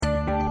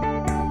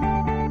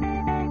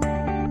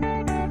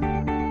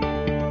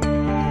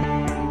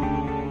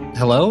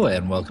Hello,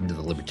 and welcome to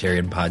the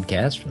Libertarian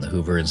Podcast from the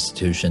Hoover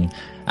Institution.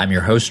 I'm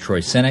your host, Troy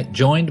Senek,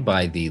 joined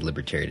by the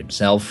Libertarian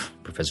himself,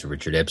 Professor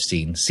Richard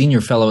Epstein, Senior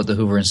Fellow at the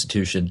Hoover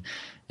Institution,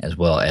 as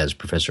well as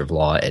Professor of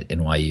Law at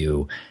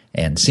NYU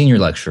and Senior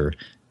Lecturer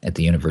at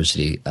the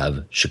University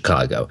of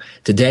Chicago.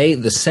 Today,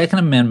 the Second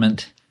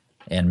Amendment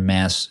and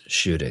mass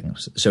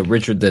shootings. So,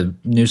 Richard, the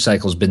news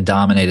cycle has been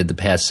dominated the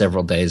past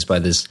several days by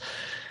this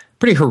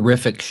pretty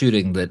horrific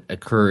shooting that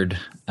occurred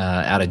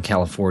out in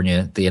California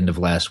at the end of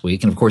last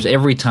week. And of course,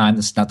 every time,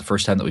 this is not the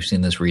first time that we've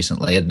seen this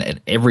recently,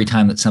 and every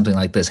time that something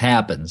like this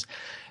happens,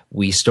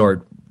 we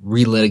start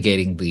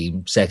relitigating the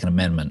Second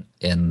Amendment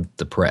in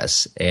the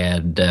press.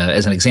 And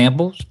as an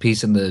example, a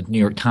piece in the New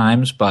York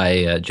Times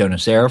by Joe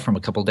Nocera from a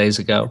couple of days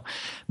ago,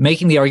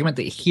 making the argument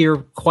that here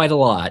quite a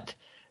lot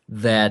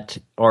that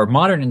our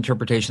modern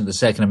interpretation of the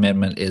Second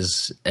Amendment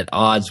is at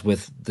odds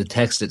with the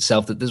text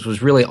itself, that this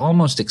was really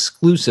almost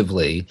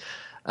exclusively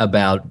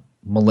about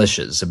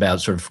militias, about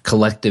sort of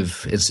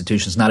collective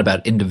institutions, not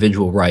about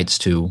individual rights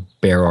to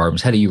bear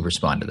arms. How do you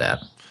respond to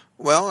that?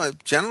 Well,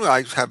 generally,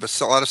 I have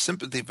a lot of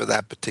sympathy for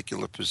that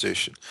particular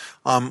position.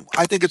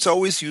 I think it's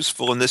always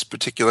useful in this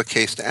particular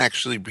case to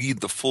actually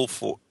read the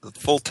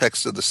full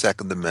text of the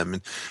Second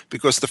Amendment,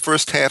 because the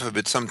first half of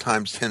it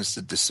sometimes tends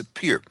to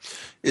disappear.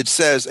 It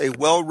says, a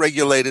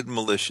well-regulated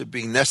militia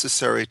being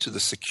necessary to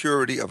the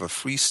security of a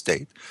free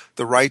state,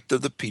 the right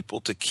of the people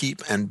to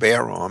keep and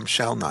bear arms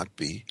shall not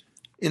be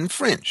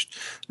infringed.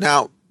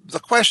 Now, the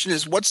question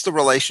is, what's the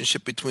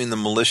relationship between the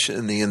militia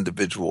and the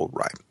individual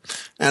right?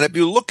 And if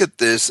you look at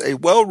this, a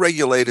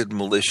well-regulated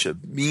militia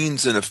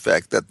means, in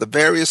effect, that the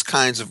various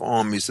kinds of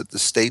armies that the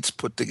states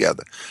put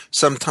together,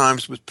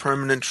 sometimes with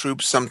permanent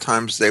troops,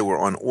 sometimes they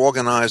were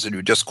unorganized and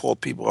you just called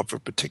people up for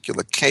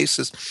particular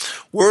cases,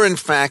 were in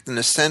fact an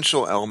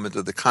essential element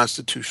of the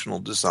constitutional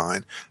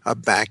design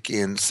back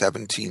in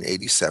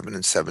 1787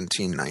 and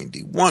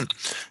 1791.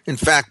 In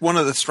fact, one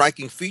of the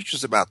striking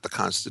features about the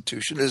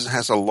Constitution is it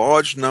has a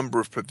large number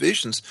of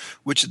provisions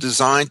which are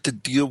designed to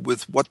deal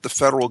with what the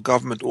federal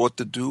government ought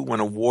to do when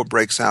a war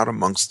breaks out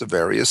amongst the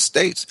various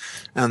states.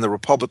 And the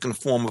Republican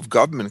form of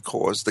government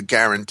clause, the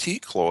guarantee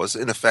clause,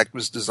 in effect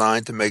was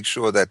designed to make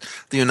sure that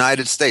the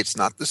United States,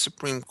 not the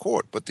Supreme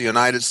Court, but the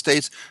United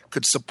States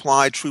could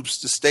supply troops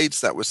to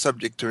states that were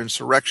subject to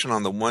insurrection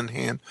on the one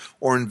hand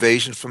or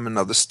invasion from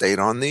another state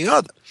on the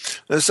other.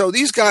 And so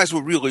these guys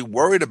were really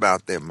worried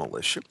about their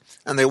militia,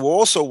 and they were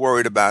also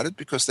worried about it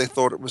because they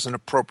thought it was an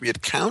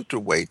appropriate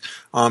counterweight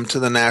to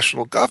the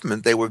national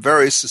government. They were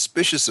very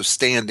suspicious of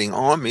standing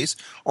armies,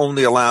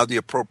 only allowed the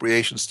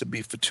appropriations to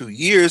be for 2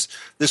 years.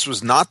 This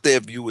was not their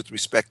view with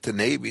respect to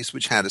navies,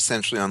 which had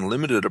essentially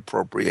unlimited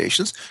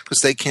appropriations because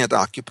they can't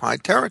occupy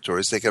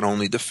territories. They can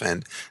only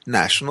defend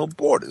national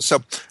borders.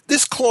 So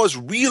this clause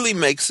really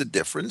makes a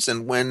difference.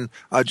 And when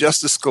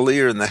Justice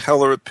Scalia in the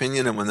Heller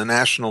opinion and when the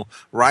National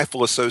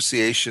Rifle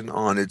Association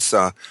on its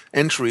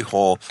entry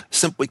hall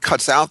simply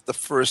cuts out the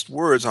first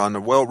words on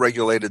a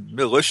well-regulated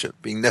militia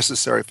being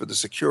necessary for the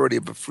security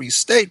of a free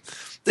state,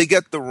 they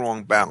get the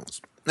wrong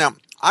balance. Now,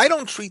 I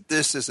don't treat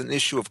this as an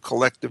issue of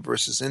collective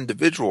versus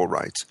individual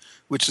rights,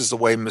 which is the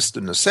way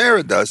Mr.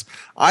 Nocera does.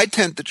 I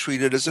tend to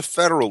treat it as a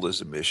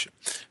federalism issue,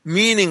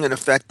 meaning, in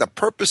effect, the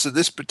purpose of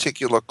this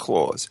particular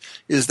clause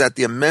is that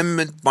the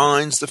amendment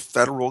binds the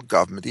federal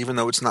government, even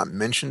though it's not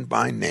mentioned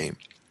by name.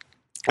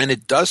 And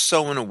it does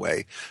so in a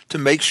way to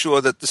make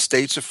sure that the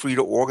states are free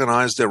to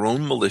organize their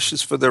own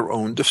militias for their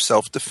own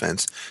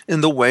self-defense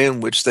in the way in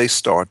which they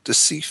start to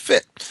see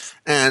fit.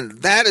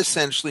 And that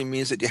essentially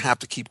means that you have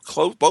to keep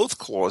both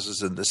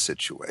clauses in this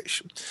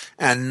situation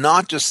and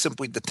not just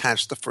simply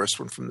detach the first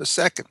one from the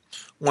second.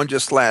 One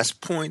just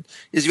last point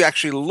is you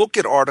actually look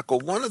at Article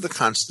 1 of the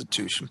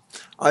Constitution.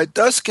 It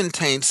does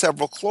contain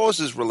several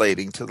clauses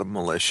relating to the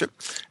militia,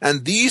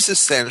 and these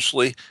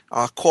essentially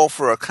call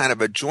for a kind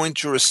of a joint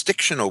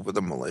jurisdiction over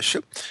the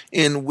militia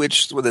in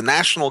which the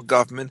national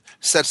government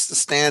sets the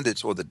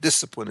standards, or the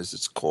discipline as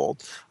it's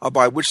called,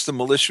 by which the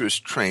militia is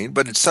trained,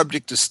 but it's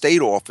subject to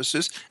state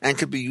officers and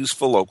can be used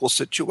for local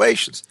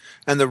situations.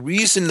 And the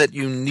reason that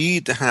you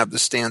need to have the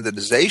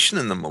standardization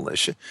in the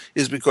militia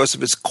is because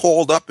if it's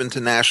called up into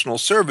national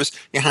service,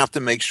 you have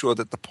to make sure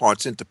that the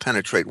parts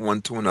interpenetrate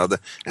one to another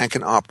and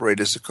can operate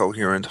as a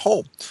coherent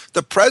whole.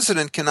 The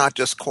president cannot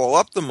just call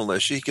up the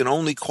militia. He can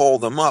only call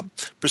them up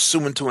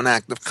pursuant to an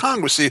act of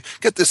Congress. So you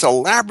get this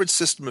elaborate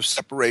system of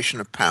separation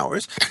of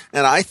powers,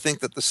 and I think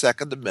that the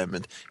Second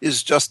Amendment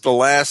is just the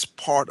last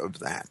part of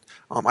that.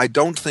 I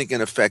don't think, in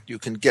effect, you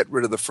can get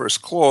rid of the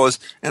first clause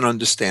and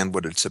understand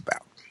what it's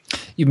about.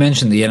 You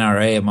mentioned the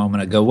NRA a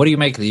moment ago. What do you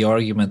make of the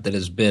argument that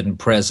has been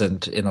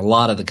present in a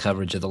lot of the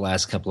coverage of the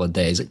last couple of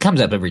days? It comes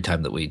up every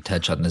time that we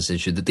touch on this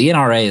issue, that the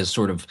NRA is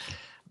sort of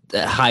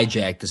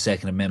hijack the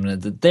Second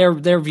Amendment. That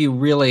their view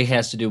really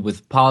has to do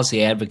with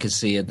policy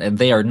advocacy, and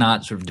they are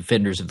not sort of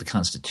defenders of the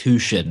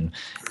Constitution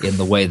in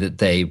the way that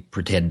they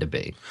pretend to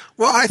be.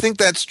 Well, I think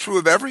that's true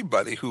of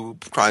everybody who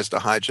tries to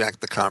hijack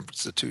the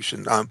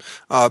Constitution.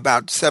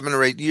 About 7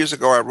 or 8 years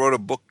ago, I wrote a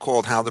book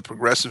called How the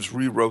Progressives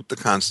Rewrote the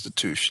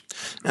Constitution.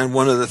 And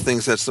one of the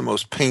things that's the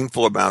most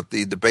painful about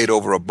the debate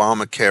over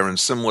Obamacare and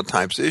similar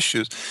types of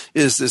issues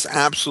is this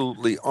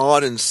absolutely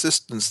odd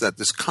insistence that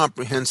this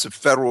comprehensive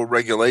federal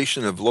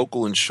regulation of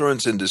local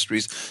insurance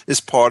industries is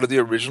part of the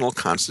original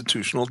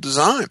constitutional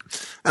design.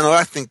 And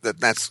I think that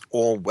that's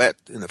all wet,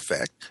 in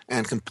effect,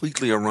 and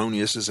completely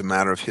erroneous as a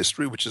matter of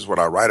history, which is what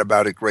I write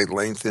about at great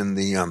length in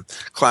the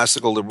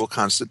classical liberal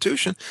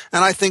constitution.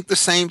 And I think the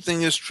same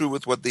thing is true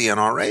with what the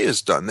NRA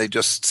has done. They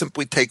just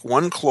simply take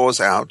one clause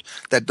out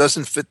that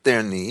doesn't fit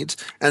their needs,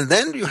 and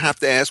then you have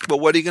to ask, well,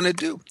 what are you going to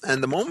do?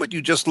 And the moment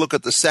you just look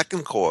at the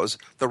second clause,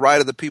 the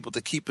right of the people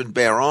to keep and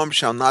bear arms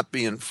shall not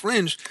be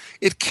infringed,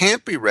 it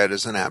can't be read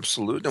as an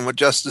absolute. And what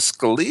Justice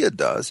Scalia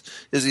does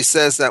is he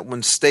says that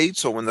when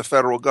states or when the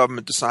federal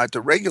government decide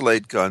to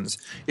regulate guns,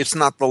 it's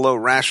not the low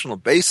rational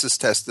basis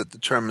test that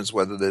determines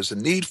whether there's a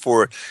need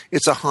for it.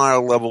 It's a higher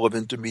level of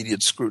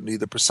intermediate scrutiny,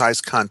 the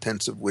precise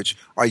contents of which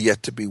are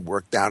yet to be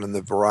worked out in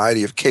the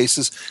variety of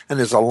cases. And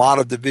there's a lot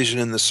of division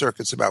in the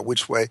circuits about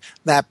which way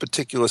that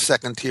particular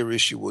second-tier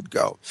issue would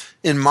go.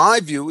 In my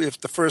view, if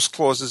the first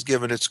clause is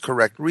given its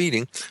correct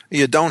reading,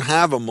 you don't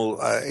have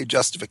a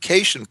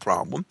justification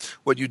problem.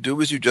 What you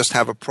do is you just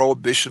have a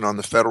prohibition on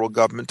the federal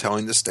government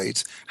telling the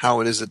states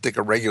how it is that they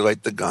can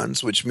regulate the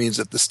guns, which means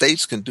that the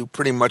states can do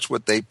pretty much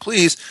what they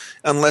please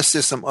unless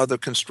there's some other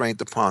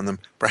constraint upon them,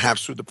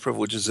 perhaps through the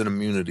Privileges and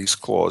Immunities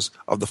Clause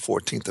of the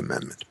 14th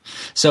Amendment.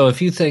 So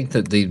if you think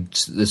that the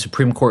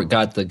Supreme Court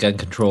got the gun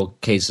control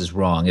cases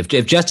wrong, if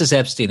Justice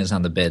Epstein is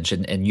on the bench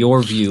and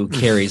your view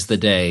carries the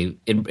day,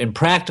 in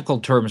practical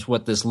terms,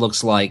 what this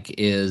looks like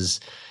is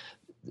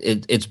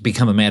it's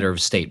become a matter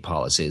of state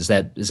policy. Is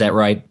that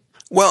right?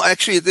 Well,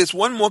 actually, there's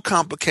one more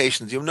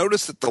complication. You'll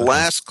notice that the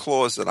last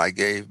clause that I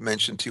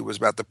mentioned to you was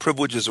about the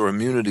Privileges or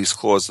Immunities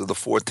Clause of the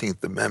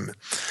 14th Amendment.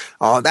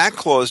 That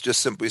clause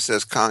just simply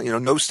says,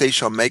 no state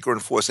shall make or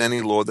enforce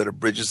any law that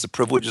abridges the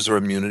privileges or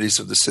immunities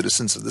of the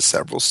citizens of the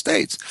several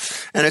states.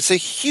 And it's a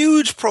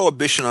huge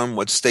prohibition on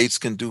what states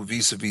can do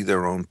vis-a-vis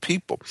their own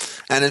people.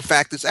 And in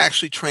fact, it's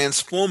actually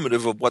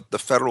transformative of what the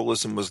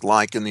federalism was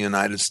like in the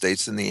United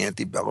States in the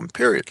antebellum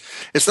period.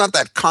 It's not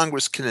that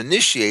Congress can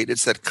initiate,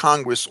 it's that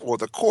Congress or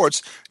the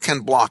courts can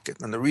block it.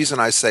 And the reason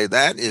I say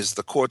that is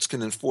the courts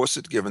can enforce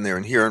it given their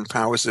inherent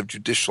powers of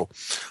judicial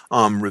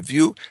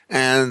review.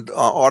 And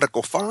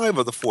Article 5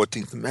 of the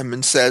 14th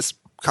Amendment says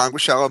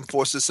Congress shall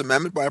enforce this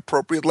amendment by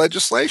appropriate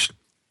legislation.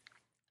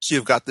 So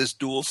you've got this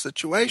dual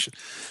situation.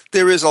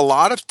 There is a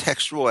lot of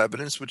textual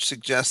evidence which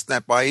suggests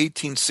that by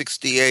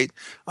 1868,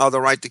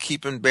 the right to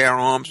keep and bear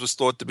arms was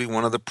thought to be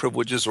one of the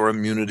privileges or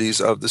immunities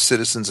of the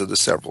citizens of the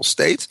several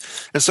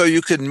states. And so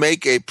you could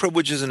make a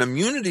privileges and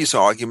immunities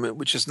argument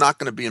which is not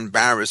going to be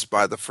embarrassed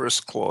by the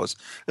first clause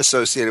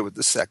associated with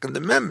the Second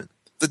Amendment.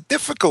 The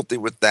difficulty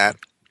with that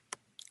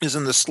is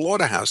in the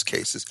slaughterhouse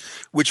cases,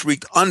 which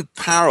wreaked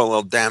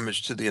unparalleled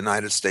damage to the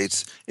United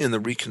States in the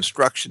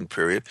Reconstruction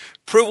period.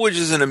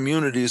 Privileges and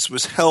immunities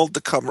was held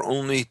to cover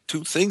only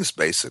two things,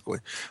 basically.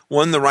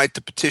 One, the right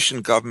to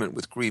petition government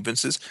with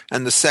grievances,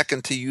 and the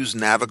second, to use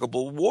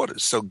navigable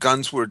waters. So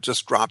guns were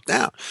just dropped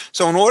out.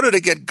 So in order to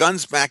get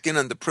guns back in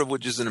under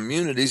privileges and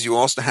immunities, you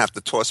also have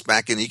to toss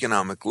back in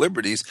economic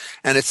liberties,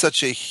 and it's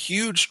such a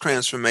huge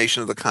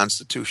transformation of the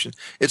Constitution,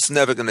 it's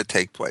never going to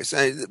take place.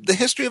 The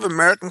history of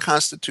American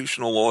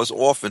constitutional law is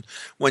often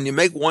when you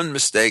make one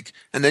mistake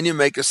and then you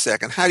make a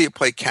second, how do you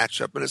play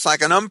catch up? And it's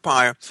like an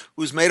umpire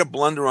who's made a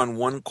blunder on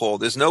one call.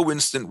 There's no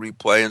instant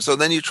replay. And so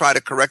then you try to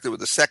correct it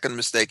with a second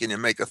mistake and you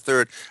make a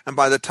third. And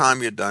by the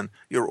time you're done,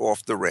 you're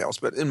off the rails.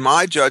 But in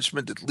my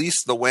judgment, at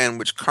least the way in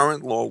which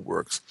current law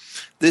works,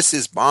 this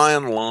is by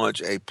and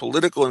large a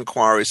political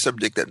inquiry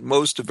subject at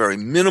most to very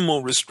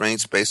minimal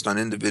restraints based on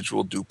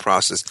individual due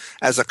process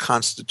as a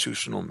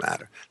constitutional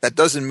matter. That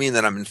doesn't mean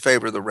that I'm in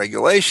favor of the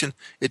regulation.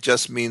 It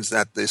just means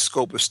that the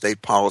scope of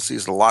state policy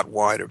is a lot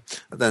wider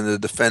than the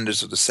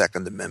defenders of the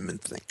Second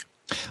Amendment think.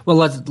 Well,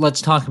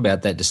 let's talk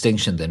about that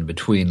distinction then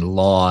between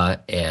law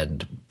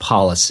and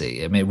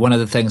policy. I mean, one of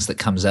the things that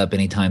comes up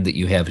anytime that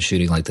you have a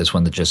shooting like this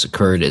one that just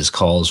occurred is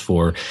calls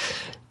for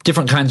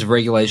different kinds of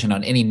regulation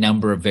on any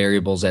number of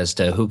variables as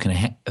to who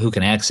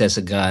can access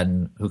a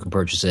gun, who can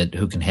purchase it,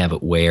 who can have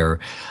it where.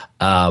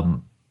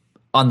 On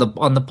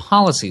the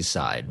policy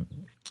side,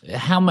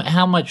 how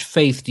much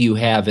faith do you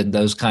have in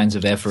those kinds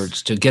of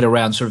efforts to get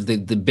around sort of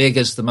the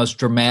biggest, the most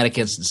dramatic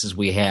instances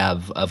we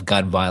have of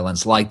gun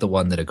violence, like the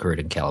one that occurred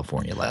in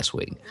California last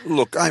week?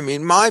 Look, I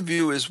mean, my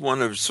view is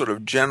one of sort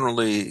of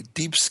generally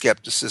deep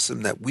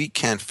skepticism that we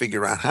can't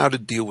figure out how to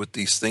deal with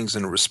these things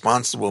in a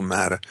responsible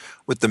manner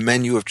with the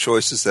menu of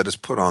choices that is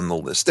put on the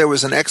list. There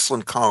was an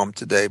excellent column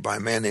today by a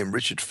man named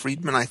Richard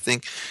Friedman, I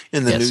think,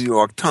 in the New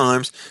York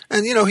Times.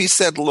 And, he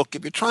said, look,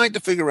 if you're trying to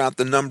figure out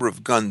the number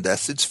of gun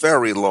deaths, it's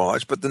very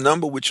large, but the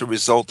number which are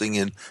resulting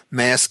in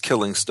mass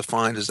killings,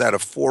 defined as that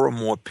of 4 or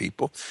more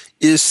people,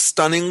 is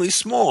stunningly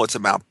small. It's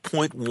about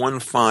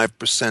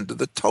 0.15% of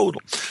the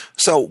total.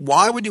 So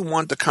why would you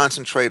want to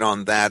concentrate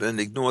on that and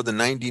ignore the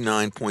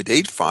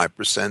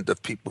 99.85%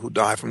 of people who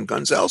die from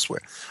guns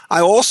elsewhere?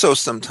 I also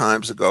some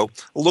time ago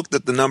looked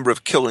at the number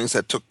of killings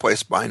that took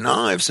place by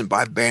knives and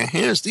by bare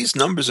hands. These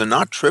numbers are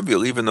not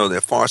trivial, even though they're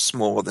far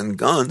smaller than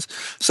guns.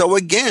 So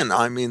again,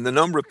 I mean, the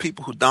number of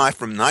people who die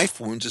from knife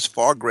wounds is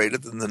far greater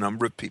than the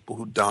number of people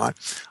who die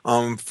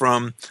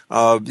from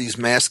these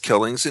mass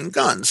killings in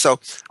guns. So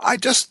I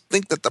just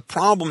think that the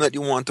problem that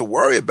you want to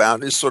worry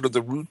about is sort of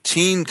the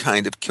routine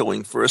kind of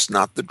killing first,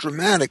 not the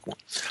dramatic one.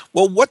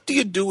 Well, what do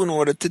you do in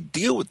order to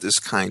deal with this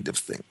kind of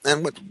thing?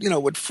 And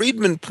what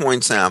Friedman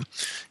points out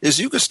is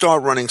you can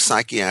start running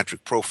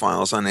psychiatric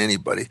profiles on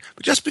anybody,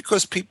 but just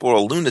because people are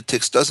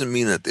lunatics doesn't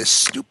mean that they're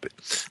stupid.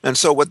 And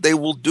so what they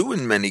will do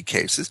in many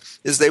cases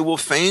is they will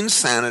feign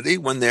sanity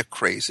when they're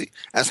crazy,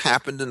 as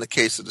happened in the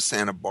case of the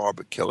Santa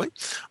Barbara killing,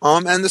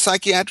 and the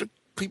psychiatric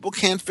people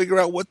can't figure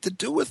out what to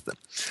do with them.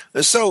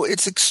 So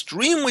it's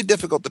extremely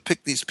difficult to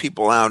pick these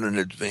people out in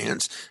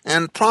advance,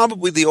 and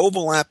probably the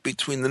overlap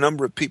between the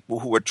number of people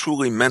who are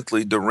truly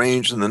mentally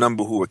deranged and the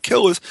number who are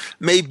killers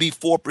may be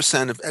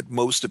 4% at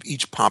most of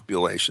each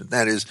population.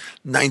 That is,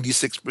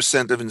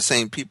 96% of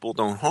insane people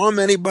don't harm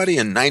anybody,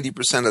 and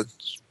 90%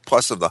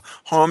 plus of the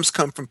harms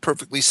come from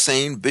perfectly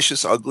sane,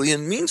 vicious, ugly,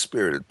 and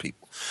mean-spirited people.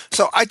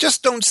 So I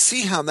just don't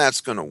see how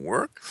that's going to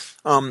work.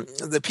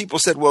 The people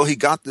said, well, he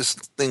got this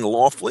thing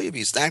lawfully. If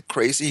he's that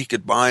crazy, he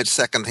could buy it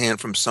secondhand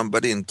from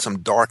somebody in some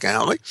dark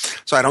alley.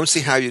 So I don't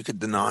see how you could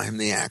deny him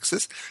the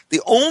access.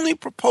 The only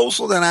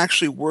proposal that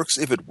actually works,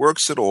 if it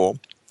works at all,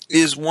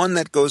 is one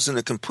that goes in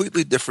a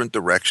completely different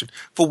direction,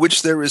 for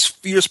which there is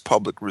fierce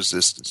public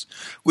resistance,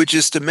 which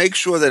is to make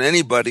sure that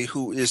anybody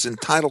who is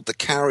entitled to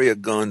carry a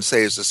gun,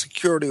 say as a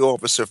security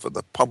officer for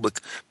the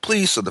public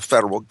police or the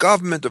federal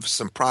government or for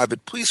some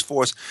private police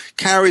force,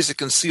 carries a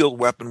concealed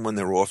weapon when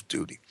they're off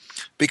duty.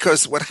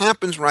 Because what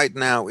happens right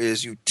now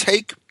is you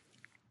take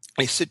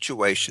a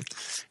situation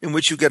in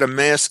which you get a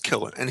mass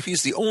killer, and if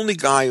he's the only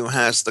guy who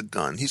has the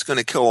gun, he's going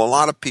to kill a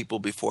lot of people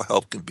before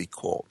help can be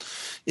called.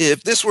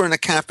 If this were in a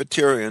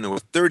cafeteria and there were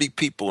 30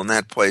 people in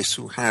that place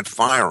who had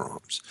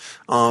firearms,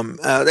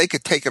 they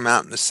could take him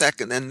out in a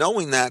second, and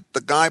knowing that,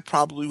 the guy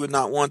probably would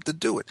not want to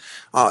do it.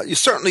 You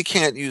certainly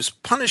can't use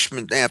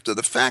punishment after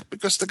the fact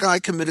because the guy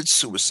committed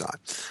suicide.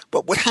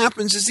 But what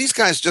happens is these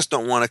guys just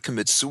don't want to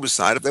commit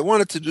suicide. If they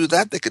wanted to do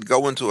that, they could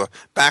go into a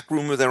back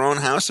room of their own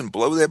house and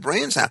blow their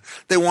brains out.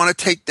 They want to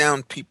take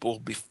down people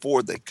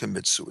before they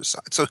commit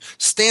suicide. So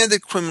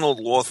standard criminal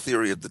law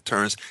theory of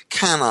deterrence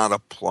cannot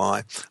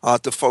apply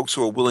to folks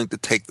who are willing to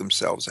take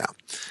themselves out.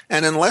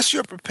 And unless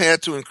you're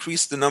prepared to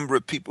increase the number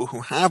of people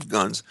who have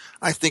guns,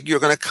 I think you're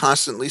going to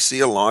constantly see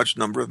a large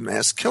number of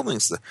mass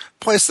killings. The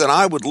place that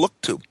I would look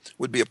to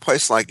would be a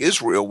place like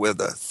Israel, where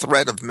the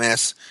threat of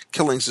mass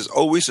killings is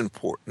always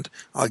important,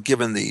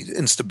 given the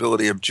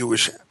instability of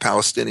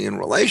Jewish-Palestinian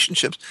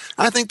relationships.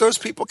 I think those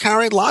people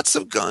carry lots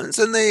of guns,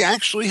 and they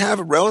actually have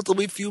a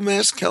relatively few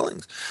mass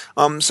killings.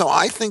 So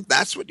I think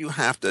that's what you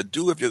have to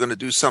do if you're going to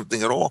do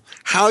something at all.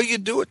 How you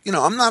do it,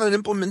 I'm not an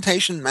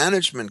implementation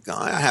management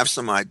guy. I have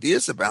some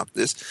ideas about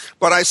this,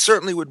 but I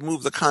certainly would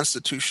move the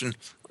Constitution,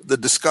 the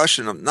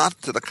discussion of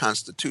not to the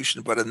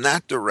Constitution, but in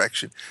that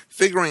direction,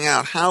 figuring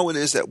out how it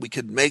is that we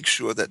can make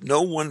sure that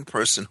no one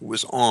person who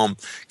is armed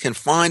can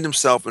find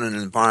himself in an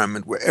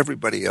environment where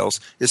everybody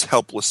else is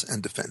helpless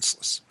and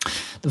defenseless.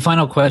 The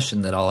final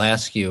question that I'll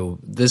ask you,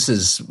 this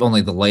is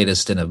only the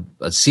latest in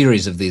a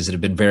series of these that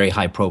have been very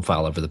high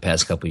profile over the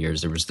past couple of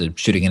years. There was the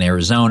shooting in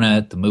Arizona,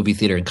 at the movie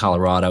theater in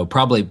Colorado.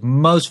 Probably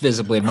most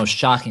visibly and most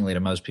shockingly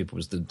to most people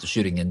was the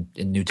shooting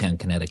in Newtown,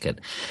 Connecticut.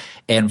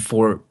 And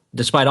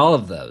despite all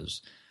of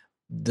those,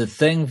 the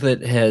thing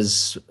that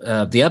has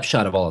the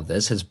upshot of all of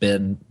this has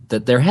been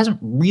that there hasn't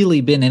really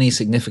been any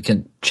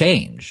significant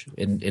change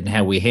in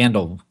how we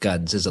handle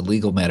guns as a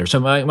legal matter. So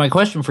my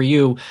question for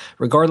you,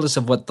 regardless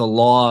of what the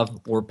law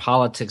or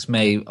politics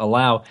may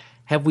allow,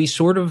 have we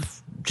sort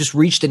of just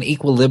reached an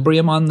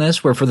equilibrium on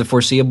this where for the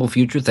foreseeable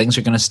future things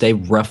are going to stay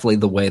roughly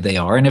the way they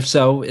are? And if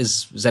so,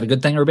 is that a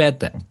good thing or a bad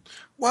thing?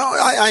 Well,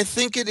 I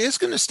think it is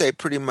going to stay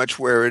pretty much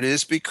where it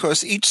is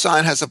because each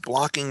side has a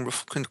blocking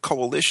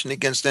coalition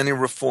against any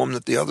reform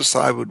that the other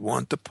side would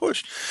want to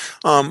push.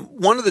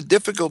 One of the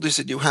difficulties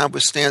that you have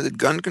with standard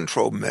gun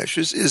control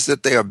measures is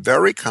that they are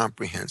very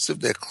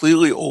comprehensive. They're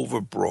clearly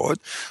overbroad.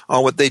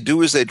 What they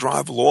do is they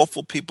drive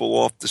lawful people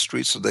off the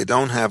street so they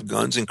don't have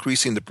guns,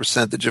 increasing the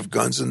percentage of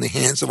guns in the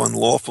hands of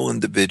unlawful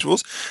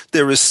individuals.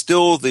 There is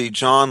still the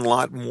John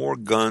Lott, more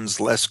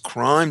guns, less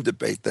crime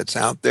debate that's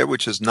out there,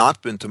 which has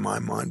not been, to my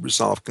mind,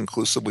 resolved resolved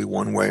conclusively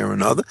one way or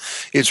another.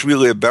 It's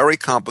really a very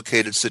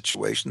complicated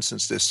situation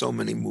since there's so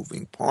many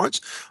moving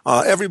parts.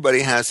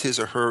 Everybody has his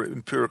or her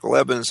empirical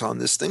evidence on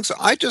this thing, so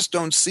I just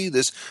don't see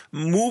this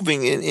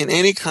moving in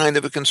any kind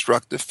of a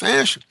constructive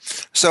fashion.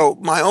 So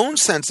my own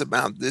sense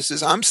about this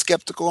is I'm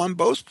skeptical on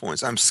both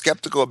points. I'm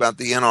skeptical about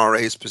the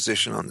NRA's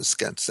position on the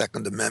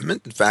Second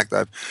Amendment. In fact,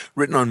 I've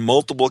written on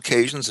multiple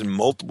occasions in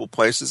multiple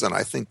places, and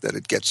I think that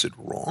it gets it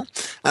wrong.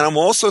 And I'm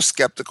also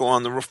skeptical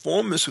on the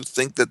reformers who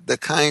think that the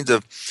kinds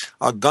of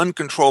gun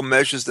control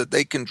measures that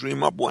they can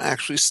dream up will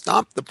actually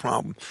stop the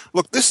problem.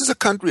 Look, this is a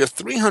country of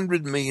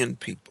 300 million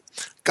people.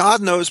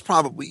 God knows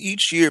probably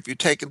each year, if you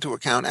take into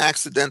account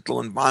accidental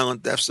and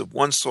violent deaths of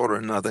one sort or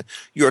another,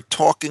 you're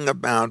talking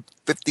about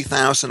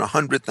 50,000,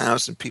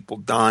 100,000 people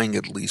dying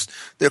at least.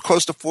 There are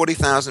close to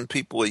 40,000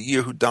 people a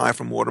year who die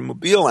from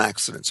automobile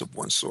accidents of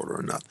one sort or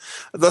another.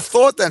 The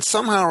thought that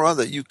somehow or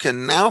other you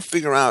can now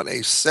figure out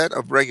a set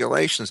of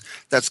regulations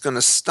that's going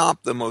to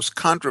stop the most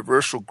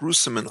controversial,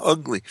 gruesome, and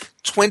ugly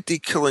 20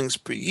 killings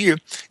per year,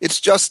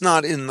 it's just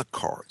not in the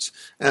cards.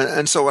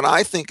 And so what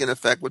I think, in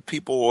effect, what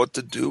people ought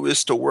to do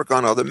is to work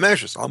on other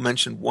measures. I'll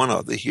mention one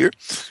other here.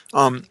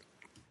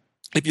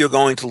 If you're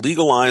going to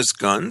legalize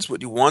guns,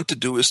 what you want to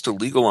do is to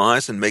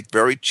legalize and make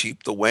very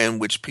cheap the way in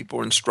which people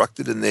are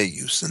instructed in their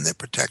use and their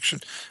protection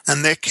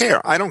and their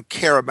care. I don't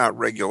care about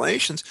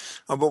regulations,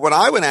 but what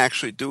I would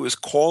actually do is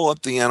call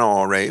up the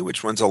NRA,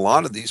 which runs a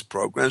lot of these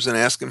programs, and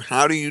ask them,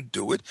 how do you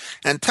do it?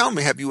 And tell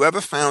me, have you ever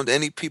found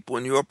any people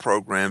in your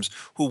programs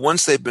who,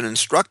 once they've been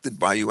instructed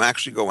by you,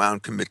 actually go out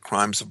and commit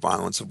crimes of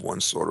violence of one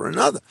sort or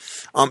another?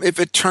 If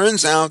it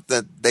turns out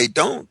that they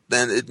don't,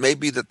 then it may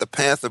be that the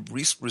path of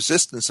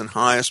resistance and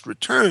highest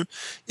return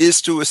is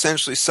to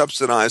essentially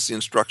subsidize the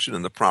instruction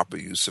in the proper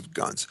use of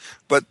guns.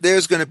 But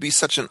there's going to be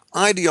such an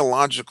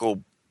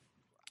ideological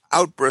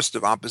outburst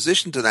of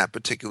opposition to that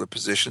particular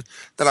position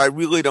that I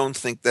really don't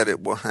think that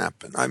it will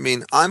happen. I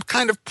mean, I'm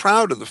kind of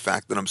proud of the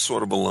fact that I'm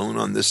sort of alone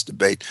on this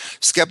debate,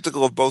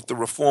 skeptical of both the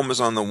reformers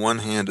on the one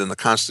hand and the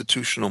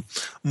constitutional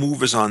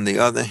movers on the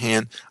other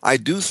hand. I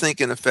do think,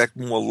 in effect,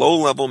 more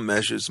low-level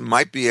measures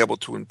might be able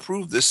to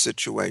improve this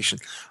situation.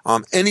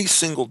 Any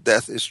single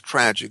death is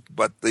tragic,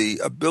 but the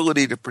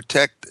ability to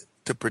predict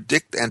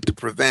and to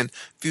prevent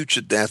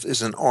future death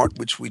is an art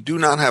which we do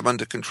not have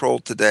under control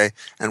today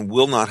and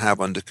will not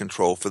have under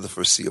control for the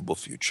foreseeable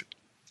future.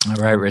 All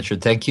right,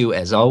 Richard, thank you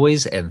as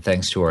always, and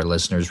thanks to our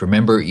listeners.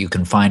 Remember, you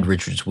can find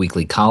Richard's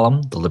weekly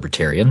column, The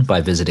Libertarian,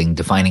 by visiting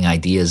Defining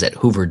Ideas at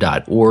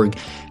hoover.org,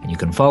 and you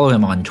can follow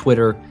him on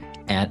Twitter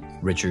at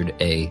Richard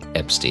A.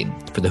 Epstein.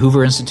 For the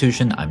Hoover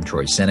Institution, I'm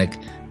Troy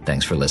Senik.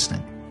 Thanks for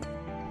listening.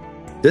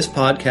 This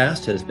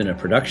podcast has been a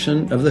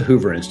production of the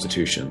Hoover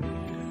Institution.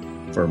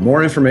 For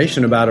more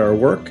information about our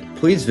work,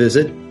 please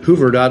visit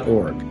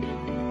hoover.org.